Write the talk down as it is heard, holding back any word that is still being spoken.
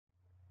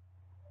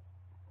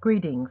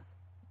Greetings.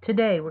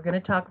 Today we're going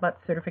to talk about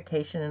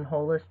certification in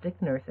holistic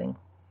nursing,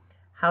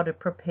 how to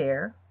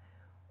prepare,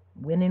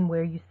 when and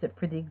where you sit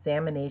for the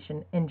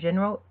examination, and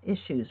general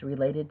issues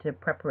related to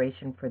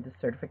preparation for the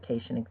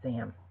certification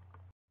exam.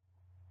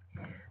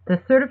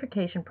 The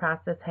certification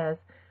process has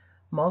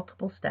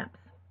multiple steps.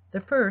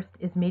 The first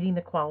is meeting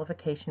the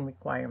qualification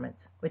requirements,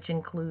 which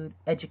include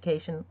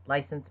education,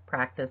 license,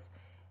 practice,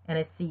 and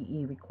a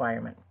CE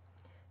requirement.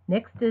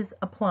 Next is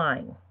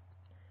applying.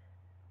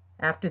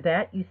 After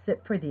that, you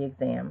sit for the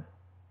exam.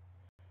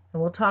 And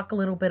we'll talk a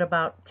little bit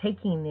about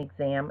taking the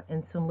exam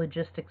and some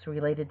logistics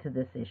related to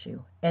this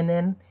issue. And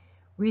then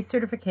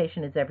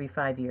recertification is every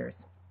 5 years.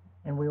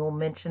 And we will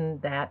mention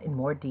that in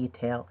more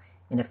detail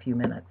in a few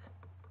minutes.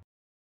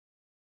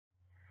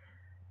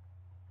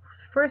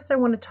 First, I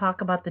want to talk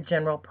about the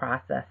general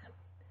process.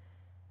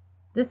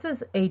 This is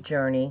a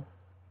journey.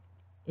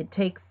 It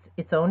takes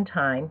its own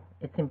time.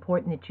 It's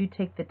important that you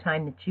take the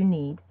time that you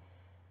need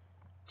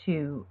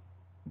to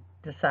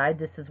decide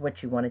this is what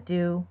you want to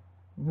do,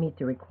 meet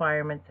the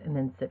requirements, and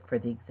then sit for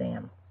the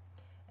exam.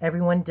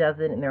 Everyone does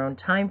it in their own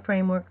time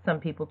framework.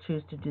 Some people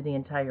choose to do the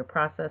entire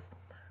process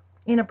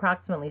in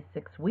approximately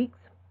 6 weeks.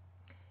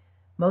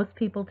 Most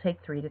people take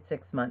 3 to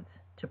 6 months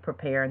to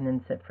prepare and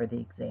then sit for the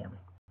exam.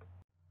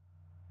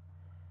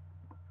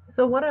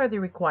 So what are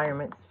the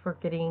requirements for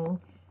getting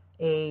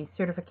a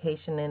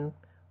certification in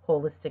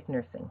holistic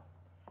nursing?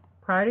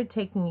 Prior to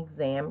taking the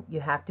exam, you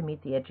have to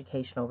meet the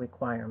educational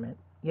requirement.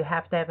 You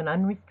have to have an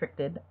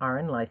unrestricted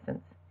RN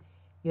license.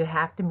 You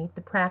have to meet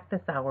the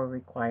practice hour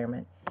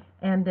requirement,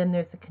 and then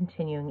there's a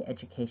continuing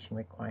education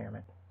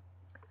requirement.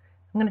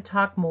 I'm going to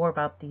talk more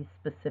about these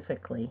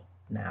specifically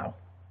now.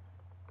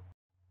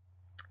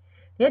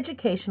 The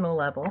educational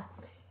level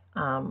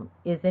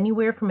is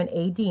anywhere from an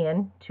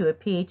ADN to a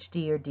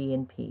PhD or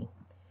DNP.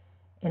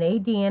 An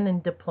ADN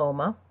and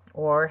diploma,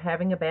 or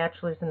having a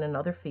bachelor's in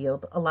another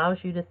field, allows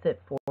you to sit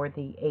for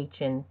the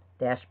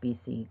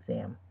AHN-BC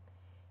exam.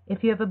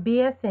 If you have a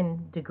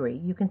BSN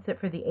degree, you can sit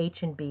for the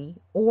H&B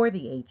or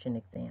the HN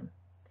exam.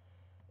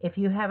 If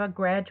you have a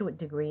graduate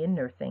degree in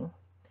nursing,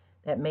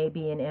 that may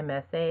be an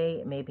MSA,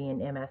 it may be an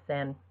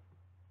MSN,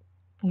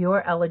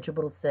 you're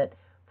eligible to sit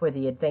for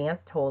the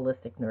Advanced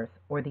Holistic Nurse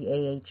or the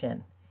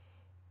AHN.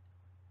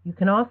 You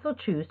can also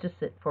choose to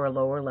sit for a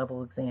lower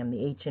level exam,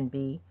 the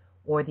H&B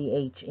or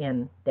the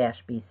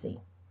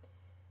HN-BC.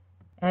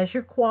 As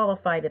you're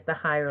qualified at the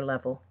higher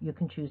level, you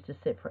can choose to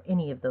sit for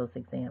any of those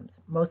exams.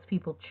 Most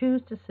people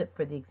choose to sit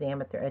for the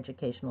exam at their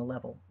educational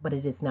level, but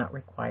it is not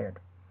required.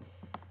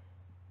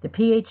 The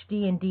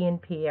PhD and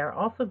DNP are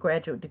also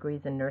graduate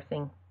degrees in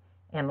nursing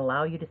and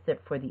allow you to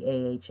sit for the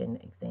AHN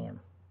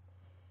exam.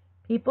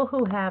 People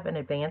who have an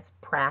advanced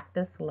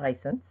practice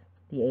license,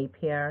 the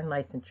APR and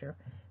licensure,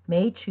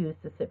 may choose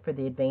to sit for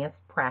the advanced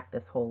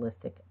practice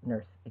holistic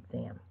nurse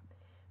exam.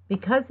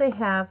 Because they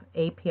have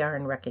APR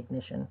and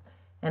recognition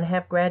and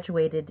have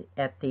graduated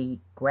at the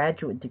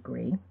graduate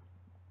degree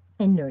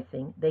in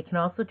nursing, they can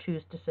also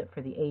choose to sit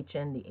for the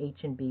HN, the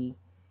H&B,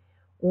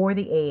 or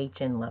the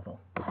AHN level.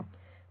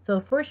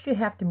 So first you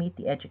have to meet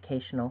the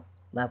educational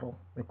level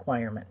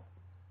requirement.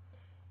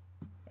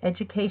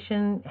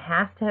 Education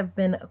has to have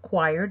been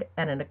acquired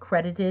at an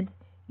accredited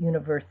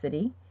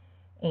university,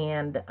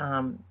 and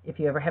if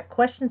you ever have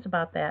questions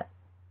about that,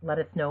 let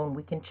us know and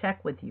we can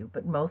check with you.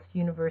 But most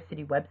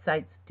university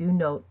websites do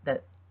note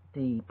that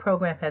the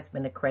program has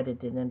been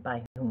accredited and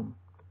by whom.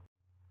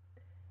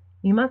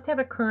 You must have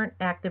a current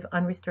active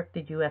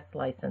unrestricted U.S.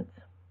 license.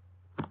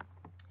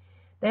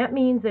 That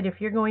means that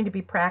if you're going to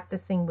be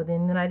practicing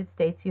within the United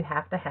States, you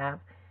have to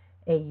have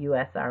a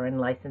U.S. RN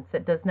license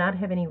that does not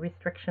have any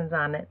restrictions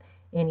on it,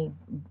 any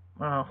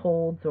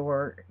holds,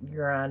 or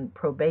you're on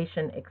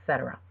probation,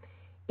 etc.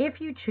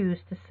 If you choose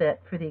to sit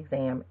for the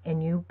exam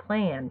and you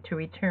plan to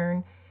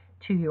return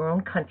to your own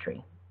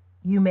country,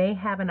 you may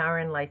have an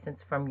RN license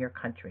from your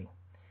country.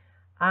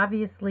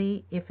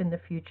 Obviously, if in the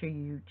future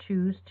you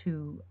choose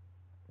to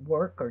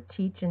work or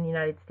teach in the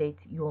United States,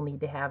 you will need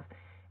to have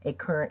a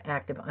current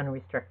active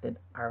unrestricted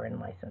RN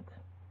license.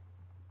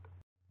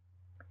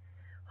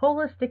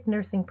 Holistic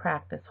nursing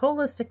practice.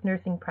 Holistic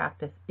nursing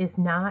practice is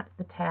not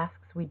the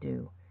tasks we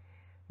do,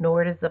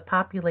 nor is the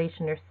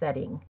population or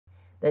setting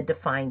that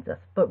defines us,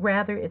 but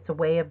rather it's a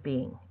way of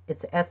being.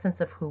 It's the essence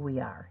of who we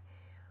are.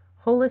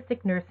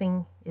 Holistic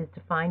nursing is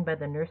defined by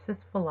the nurse's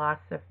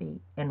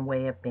philosophy and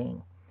way of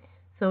being.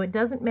 So it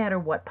doesn't matter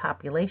what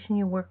population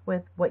you work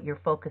with, what your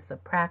focus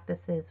of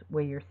practice is,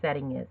 where your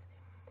setting is.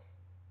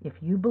 If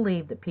you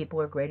believe that people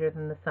are greater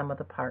than the sum of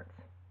the parts,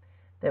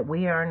 that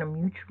we are in a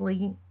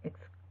mutually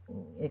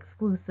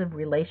exclusive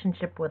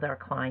relationship with our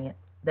client,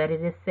 that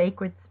it is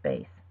sacred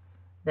space,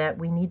 that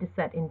we need to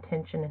set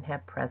intention and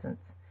have presence,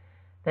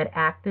 that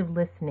active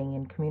listening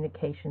and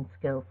communication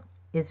skills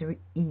is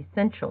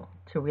essential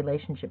to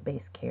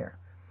relationship-based care.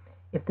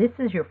 If this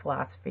is your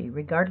philosophy,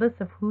 regardless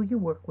of who you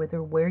work with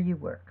or where you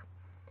work,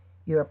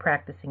 you are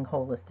practicing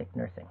holistic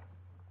nursing.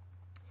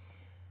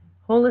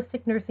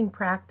 Holistic nursing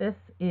practice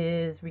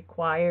is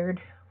required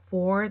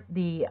for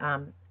the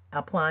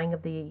applying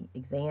of the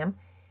exam.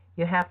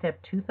 You have to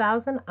have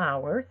 2,000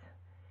 hours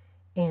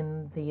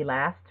in the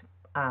last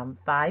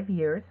 5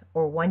 years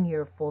or 1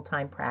 year of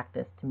full-time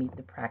practice to meet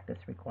the practice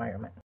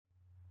requirement.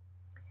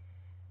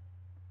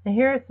 Now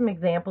here are some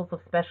examples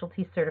of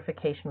specialty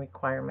certification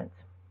requirements.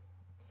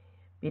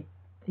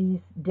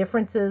 These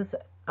differences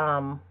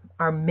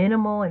are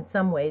minimal in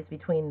some ways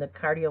between the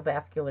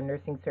cardiovascular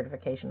nursing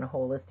certification and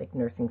holistic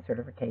nursing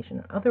certification.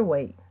 In other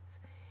ways,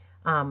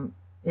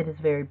 it is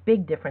a very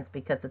big difference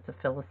because it's a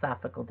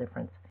philosophical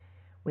difference.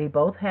 We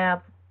both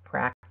have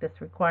practice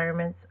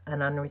requirements,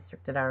 an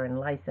unrestricted RN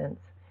license,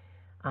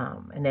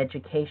 an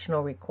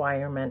educational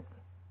requirement.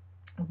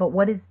 But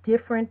what is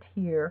different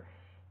here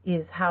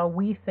is how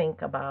we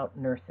think about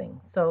nursing.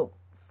 So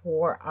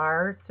for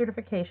our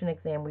certification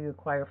exam, we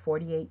require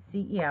 48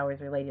 CE hours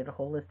related to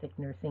holistic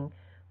nursing,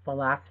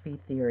 philosophy,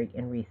 theory,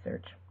 and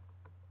research.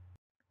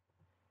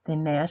 The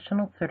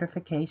national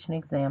certification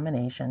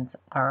examinations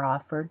are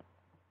offered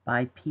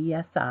by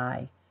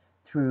PSI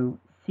through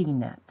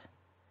CNET.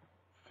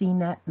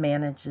 CNET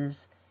manages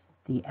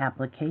the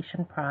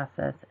application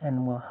process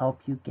and will help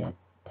you get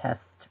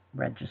test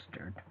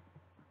registered.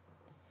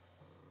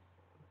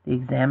 The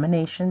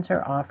examinations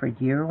are offered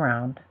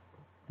year-round,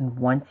 and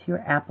once your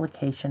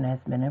application has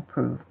been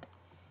approved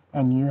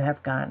and you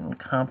have gotten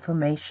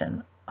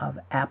confirmation of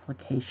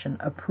application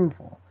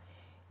approval,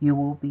 you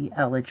will be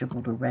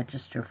eligible to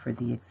register for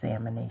the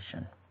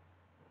examination.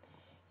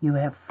 You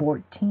have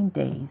 14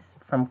 days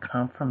from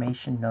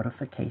confirmation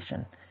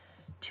notification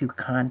to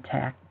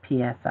contact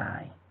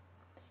PSI.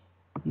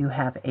 You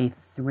have a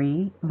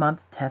 3-month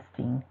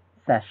testing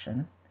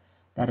session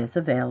that is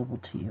available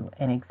to you,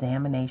 and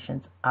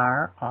examinations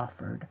are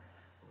offered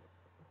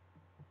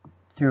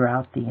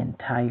throughout the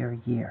entire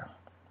year.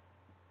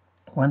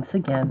 Once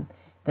again,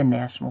 the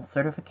national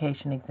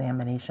certification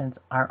examinations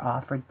are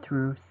offered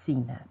through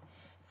CNET.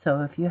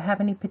 So if you have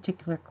any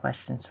particular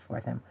questions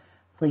for them,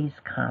 please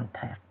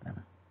contact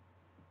them.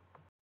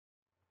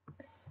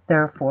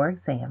 There are 4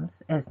 exams,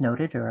 as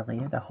noted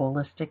earlier: the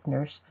Holistic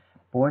Nurse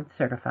Board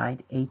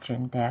Certified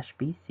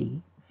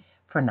AHN-BC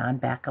for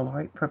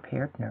non-baccalaureate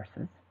prepared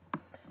nurses,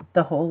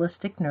 the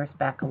Holistic Nurse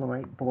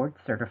Baccalaureate Board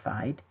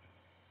Certified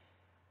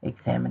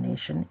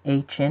Examination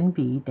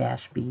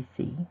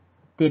HNB-BC,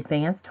 the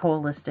Advanced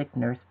Holistic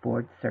Nurse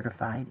Board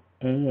Certified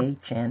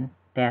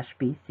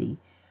AHN-BC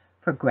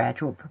for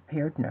graduate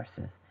prepared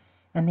nurses,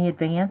 and the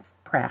Advanced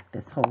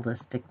Practice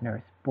Holistic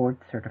Nurse Board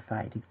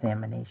Certified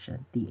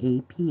Examination,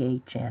 the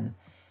APHN-BC,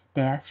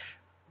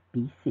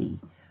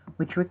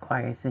 which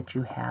requires that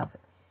you have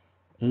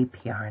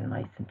APRN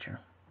licensure.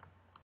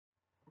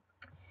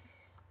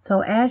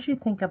 So as you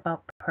think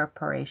about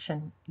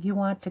preparation, you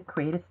want to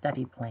create a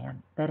study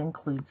plan that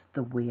includes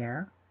the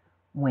where,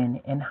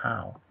 when, and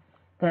how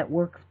that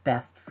works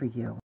best for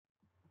you.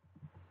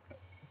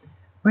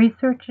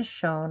 Research has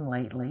shown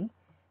lately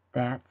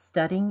that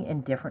studying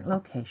in different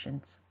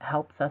locations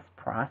helps us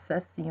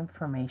process the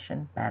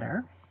information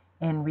better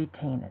and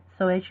retain it.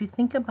 So as you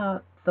think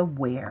about the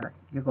where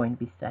you're going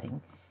to be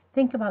studying,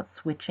 think about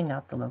switching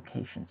out the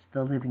locations,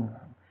 the living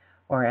room,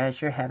 or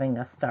as you're having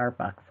a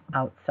Starbucks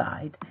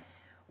outside,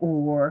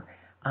 or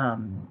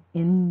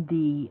in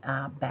the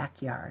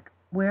backyard,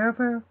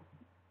 wherever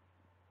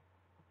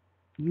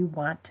you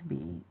want to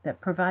be, that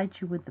provides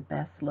you with the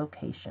best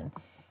location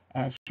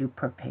as you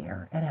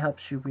prepare and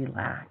helps you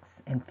relax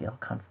and feel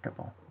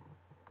comfortable.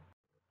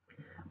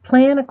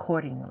 Plan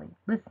accordingly.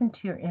 Listen to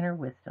your inner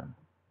wisdom.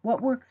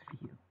 What works for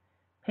you?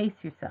 Pace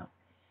yourself.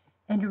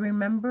 And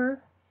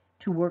remember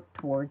to work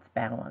towards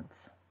balance.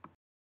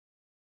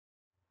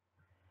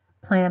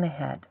 Plan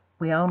ahead.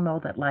 We all know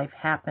that life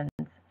happens,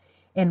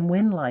 and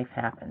when life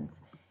happens,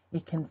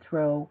 it can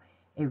throw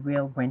a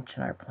real wrench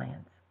in our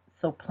plans.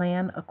 So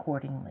plan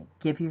accordingly.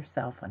 Give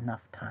yourself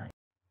enough time.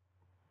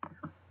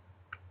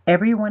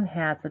 Everyone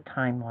has a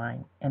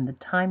timeline, and the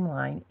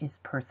timeline is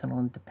personal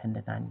and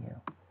dependent on you.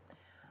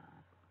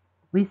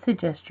 We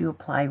suggest you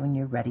apply when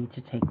you're ready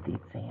to take the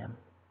exam.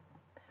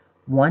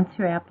 Once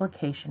your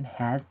application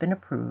has been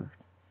approved,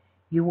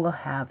 you will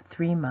have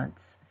 3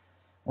 months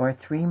or a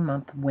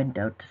 3-month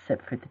window to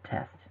sit for the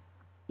test.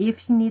 If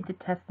you need the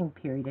testing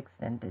period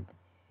extended,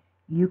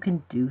 you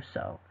can do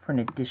so for an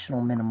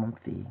additional minimum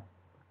fee.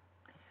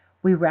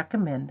 We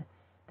recommend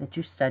that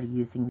you study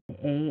using the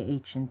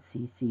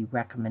AHNCC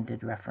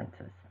recommended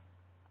references.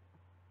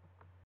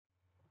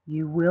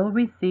 You will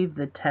receive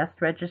the test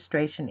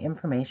registration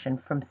information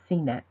from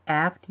CNET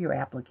after your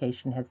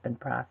application has been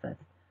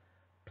processed.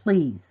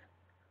 Please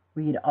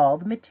read all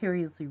the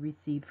materials you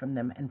receive from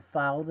them and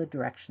follow the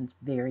directions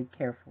very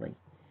carefully.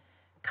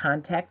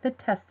 Contact the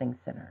testing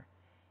center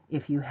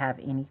if you have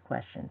any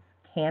questions.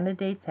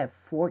 Candidates have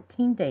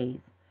 14 days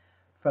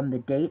from the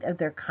date of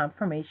their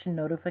confirmation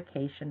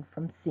notification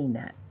from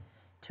CNET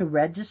to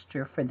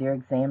register for their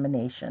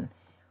examination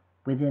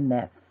within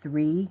that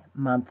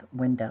 3-month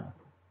window.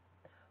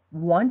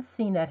 Once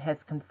CNET has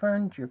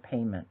confirmed your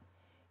payment,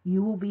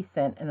 you will be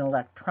sent an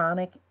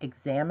electronic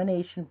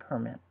examination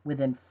permit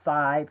within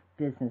 5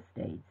 business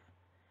days.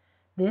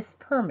 This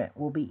permit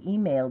will be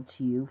emailed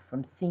to you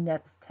from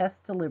CNET's test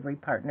delivery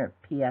partner,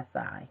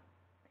 PSI.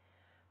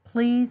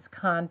 Please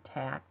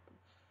contact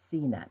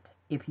CNET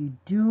if you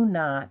do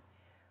not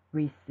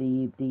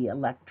receive the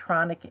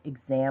electronic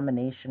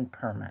examination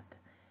permit.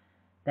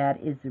 That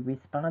is the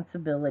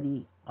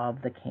responsibility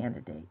of the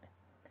candidate.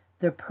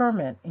 The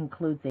permit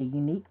includes a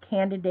unique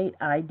candidate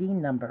ID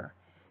number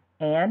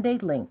and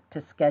a link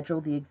to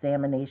schedule the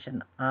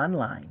examination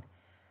online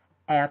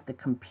at the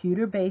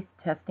computer-based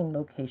testing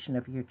location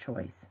of your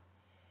choice.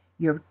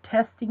 Your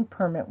testing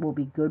permit will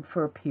be good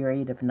for a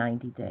period of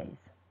 90 days.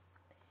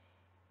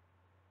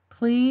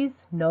 Please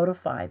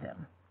notify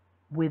them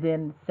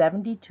within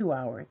 72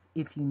 hours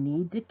if you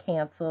need to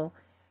cancel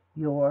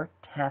your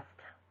test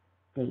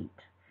date.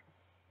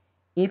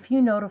 If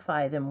you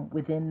notify them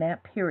within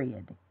that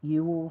period,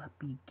 you will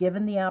be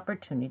given the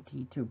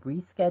opportunity to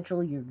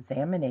reschedule your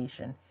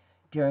examination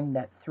during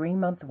that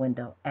 3-month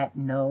window at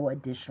no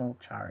additional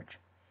charge.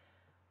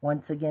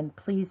 Once again,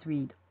 please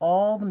read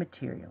all the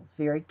materials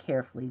very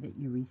carefully that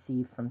you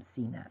receive from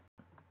CNET.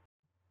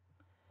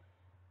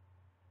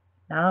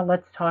 Now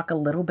let's talk a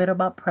little bit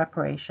about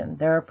preparation.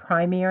 There are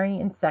primary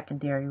and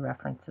secondary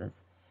references.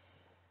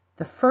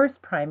 The first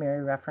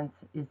primary reference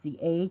is the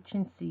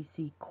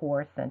AHNCC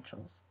Core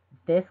Essentials.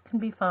 This can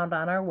be found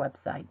on our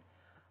website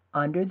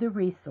under the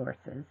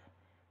resources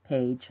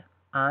page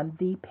on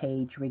the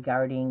page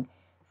regarding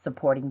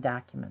supporting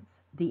documents.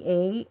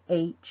 The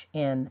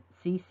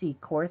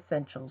AHNCC Core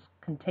Essentials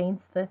contains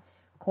the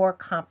core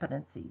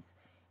competencies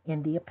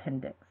in the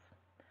appendix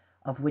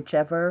of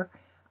whichever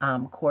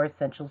Core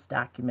Essentials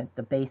document,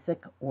 the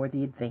basic or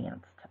the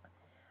advanced,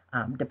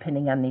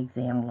 depending on the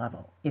exam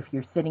level. If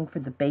you're sitting for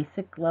the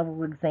basic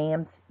level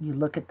exams, you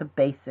look at the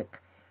basic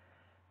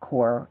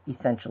Core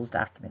Essentials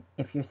document.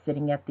 If you're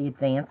sitting at the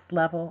advanced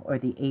level or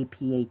the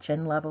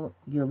APHN level,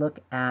 you look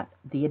at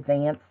the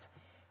advanced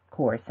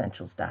Core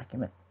Essentials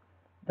document.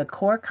 The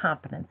core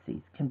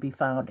competencies can be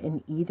found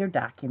in either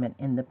document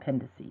in the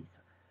appendices.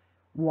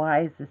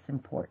 Why is this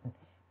important?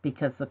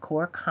 Because the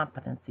core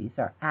competencies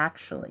are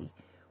actually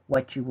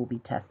what you will be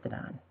tested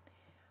on.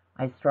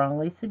 I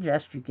strongly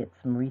suggest you get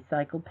some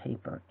recycled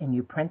paper and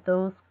you print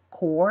those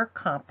core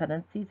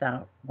competencies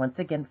out, once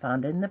again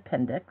found in the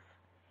appendix,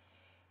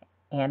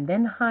 and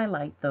then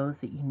highlight those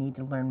that you need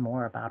to learn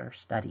more about or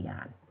study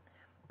on,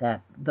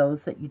 those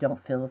that you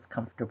don't feel as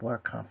comfortable or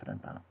confident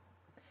about.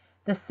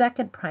 The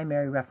second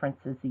primary reference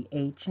is the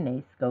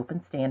AHNA Scope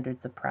and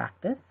Standards of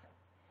Practice.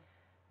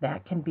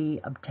 That can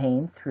be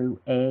obtained through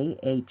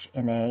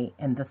AHNA,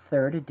 and the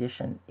 3rd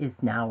edition is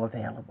now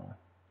available.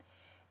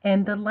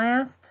 And the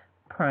last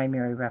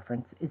primary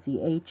reference is the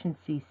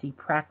AHNCC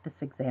Practice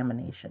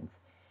Examinations.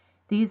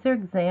 These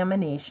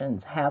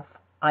examinations have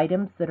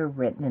items that are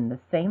written in the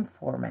same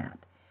format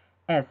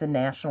as the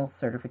national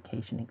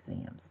certification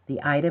exams. The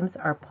items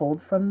are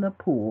pulled from the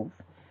pools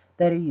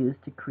that are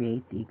used to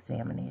create the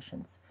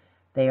examinations.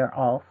 They are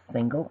all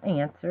single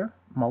answer,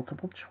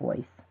 multiple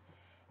choice,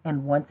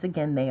 and once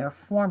again they are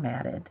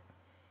formatted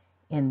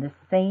in the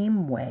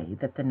same way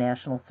that the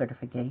national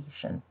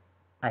certification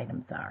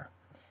items are.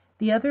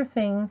 The other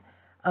thing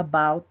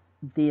about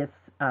these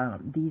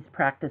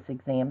practice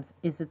exams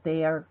is that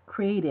they are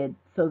created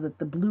so that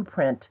the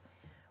blueprint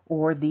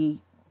or the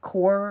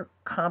core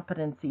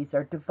competencies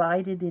are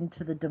divided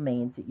into the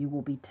domains that you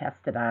will be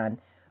tested on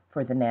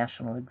for the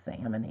national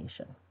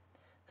examination.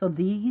 So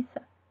these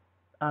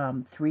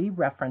 3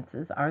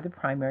 references are the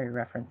primary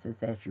references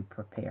as you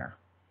prepare.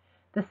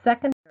 The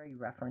secondary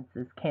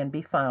references can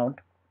be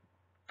found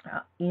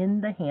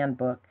in the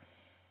handbook.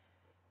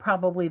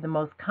 Probably the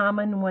most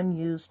common one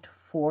used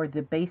for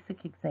the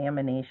basic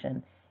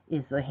examination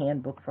is the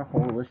Handbook for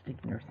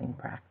Holistic Nursing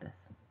Practice.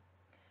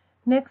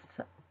 Next,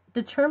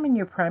 determine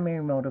your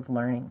primary mode of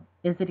learning.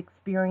 Is it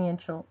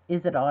experiential?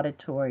 Is it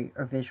auditory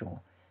or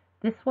visual?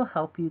 This will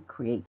help you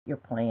create your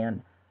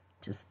plan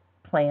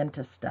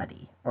to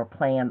study or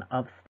plan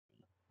of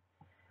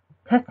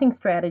study. Testing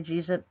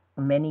strategies that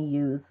many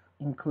use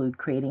include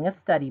creating a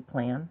study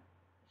plan,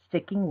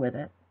 sticking with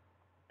it,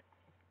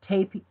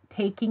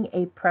 taking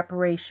a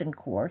preparation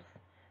course.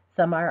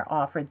 Some are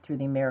offered through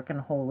the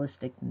American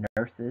Holistic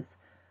Nurses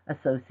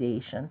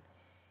Association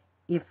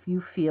if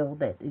you feel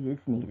that it is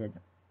needed,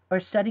 or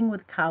studying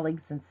with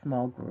colleagues in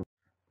small groups.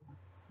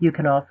 You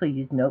can also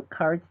use note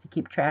cards to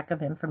keep track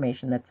of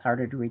information that's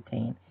harder to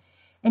retain,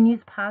 and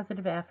use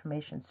positive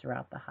affirmations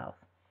throughout the house.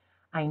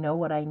 I know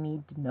what I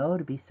need to know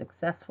to be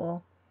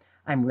successful.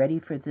 I'm ready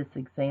for this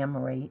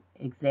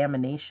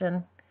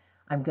examination.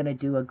 I'm going to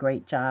do a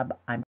great job.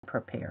 I'm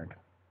prepared.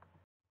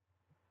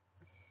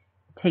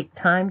 Take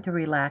time to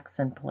relax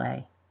and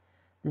play.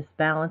 This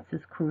balance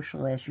is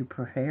crucial as you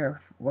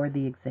prepare for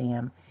the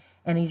exam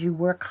and as you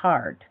work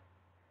hard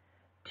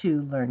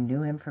to learn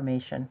new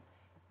information,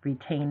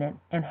 retain it,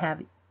 and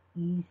have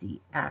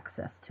easy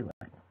access to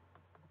it.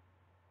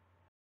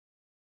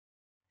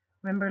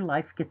 Remember,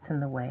 life gets in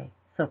the way,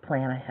 so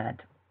plan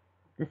ahead.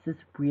 This is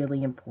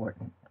really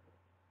important.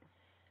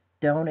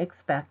 Don't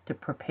expect to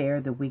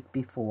prepare the week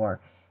before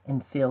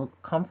and feel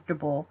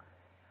comfortable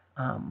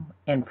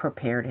and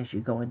prepared as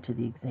you go into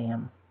the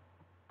exam.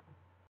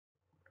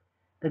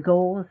 The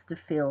goal is to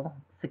feel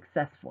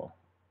successful.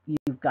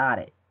 You've got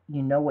it.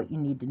 You know what you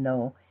need to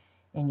know,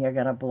 and you're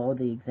going to blow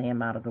the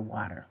exam out of the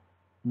water,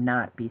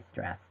 not be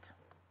stressed.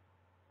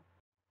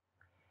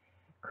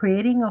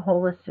 Creating a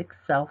holistic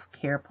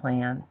self-care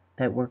plan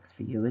that works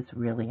for you is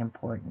really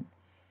important.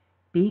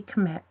 Be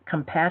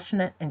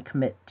compassionate and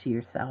commit to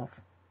yourself.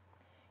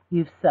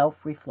 Use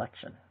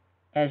self-reflection.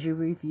 As you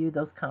review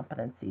those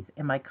competencies,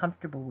 am I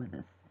comfortable with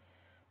this?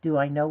 Do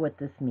I know what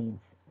this means?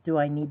 Do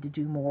I need to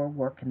do more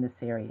work in this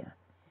area?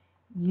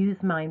 Use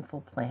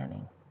mindful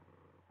planning.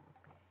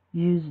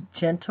 Use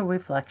gentle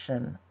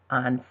reflection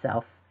on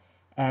self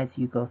as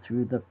you go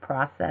through the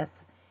process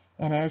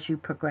and as you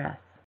progress.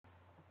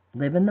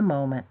 Live in the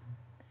moment.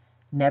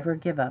 Never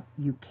give up.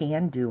 You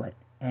can do it,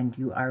 and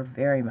you are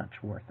very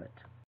much worth it.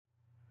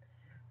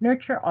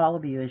 Nurture all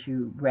of you as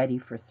you're ready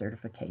for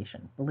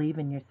certification. Believe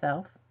in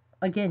yourself.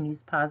 Again, use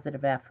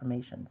positive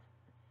affirmations.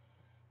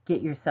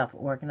 Get yourself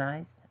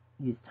organized.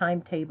 Use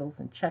timetables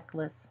and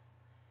checklists.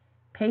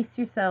 Pace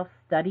yourself.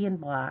 Study in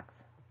blocks.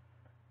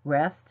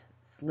 Rest,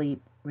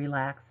 sleep,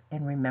 relax,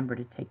 and remember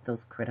to take those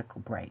critical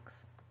breaks.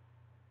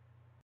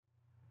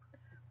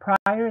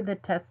 Prior to the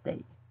test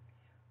date,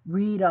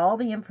 read all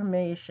the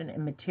information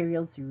and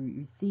materials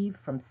you receive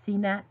from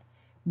CNET.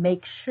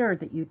 Make sure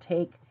that you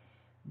take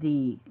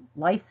the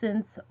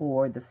license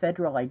or the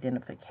federal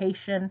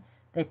identification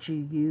that you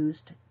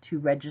used to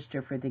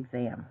register for the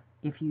exam.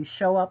 If you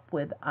show up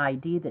with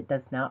ID that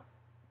does not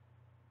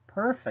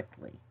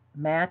perfectly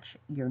match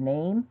your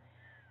name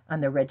on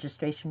the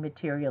registration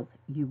materials,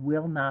 you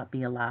will not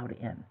be allowed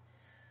in.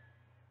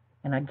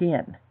 And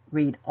again,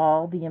 read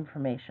all the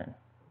information.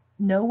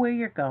 Know where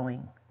you're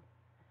going.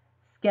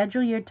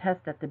 Schedule your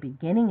test at the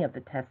beginning of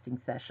the testing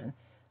session,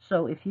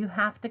 so if you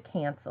have to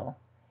cancel,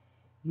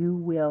 you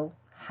will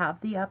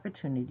have the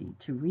opportunity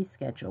to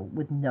reschedule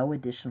with no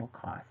additional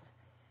cost.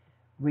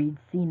 Read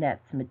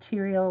CNET's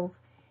materials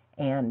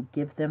and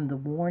give them the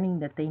warning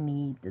that they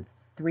need, the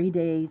 3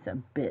 days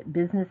of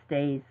business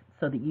days,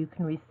 so that you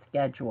can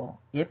reschedule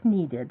if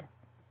needed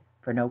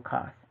for no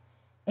cost,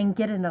 and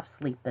get enough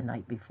sleep the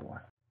night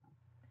before.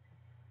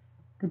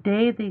 The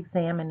day of the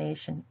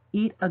examination,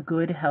 eat a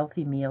good,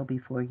 healthy meal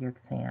before your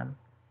exam.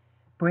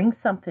 Bring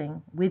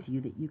something with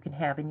you that you can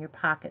have in your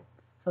pocket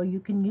so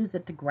you can use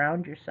it to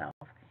ground yourself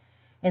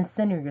and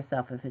center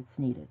yourself if it's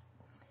needed.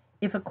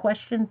 If a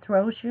question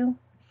throws you,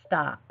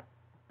 stop,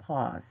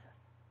 pause,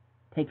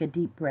 take a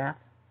deep breath,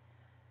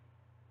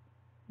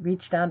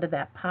 reach down to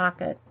that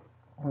pocket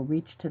or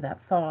reach to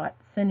that thought,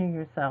 center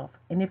yourself,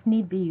 and if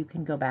need be, you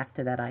can go back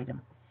to that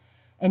item.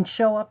 And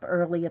show up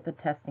early at the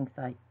testing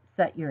site.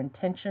 Set your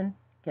intention,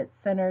 get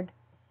centered,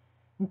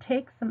 and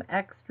take some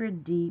extra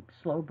deep,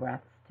 slow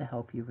breaths to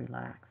help you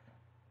relax.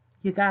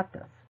 You got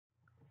this.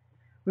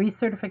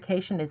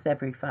 Recertification is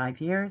every 5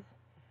 years.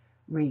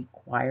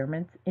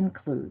 Requirements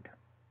include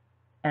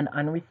an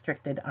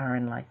unrestricted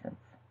RN license,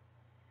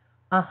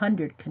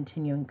 100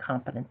 continuing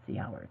competency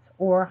hours,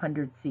 or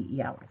 100 CE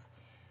hours.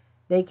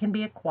 They can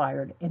be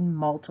acquired in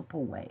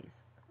multiple ways,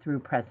 through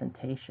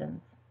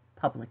presentations,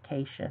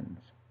 publications,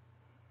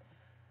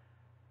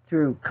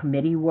 through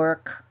committee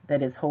work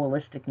that is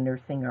holistic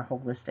nursing or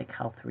holistic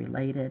health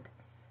related.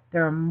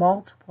 There are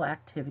multiple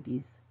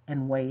activities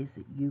and ways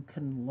that you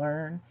can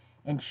learn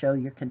and show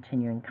your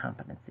continuing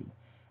competency.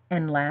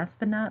 And last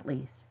but not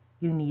least,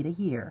 you need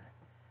a year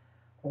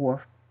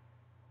or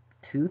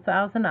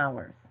 2,000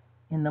 hours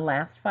in the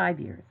last 5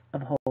 years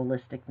of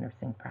holistic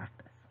nursing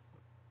practice.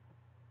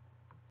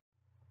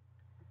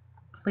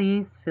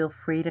 Please feel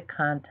free to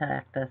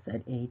contact us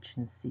at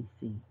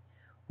AHNCC.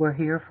 We're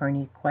here for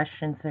any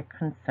questions or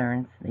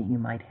concerns that you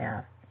might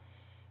have.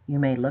 You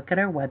may look at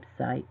our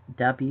website,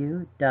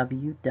 www.ahncc.org.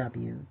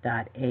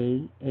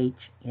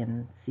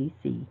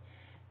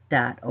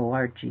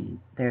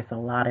 There's a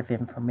lot of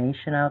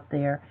information out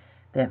there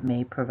that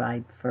may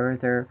provide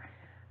further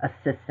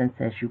assistance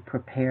as you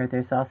prepare.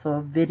 There's also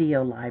a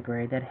video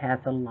library that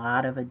has a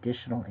lot of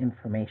additional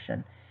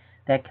information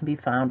that can be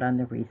found on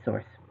the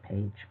resource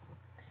page.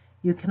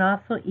 You can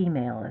also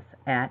email us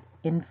at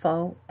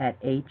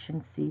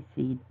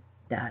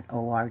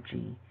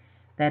info@ahncc.org.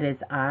 That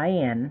is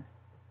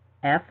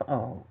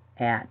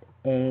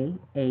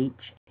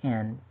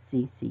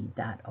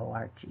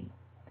info@ahncc.org.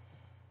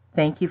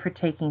 Thank you for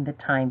taking the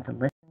time to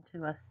listen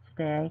to us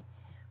today.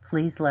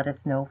 Please let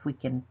us know if we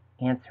can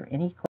answer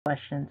any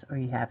questions or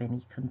you have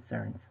any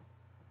concerns.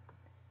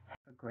 Have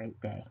a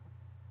great day.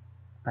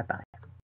 Bye-bye.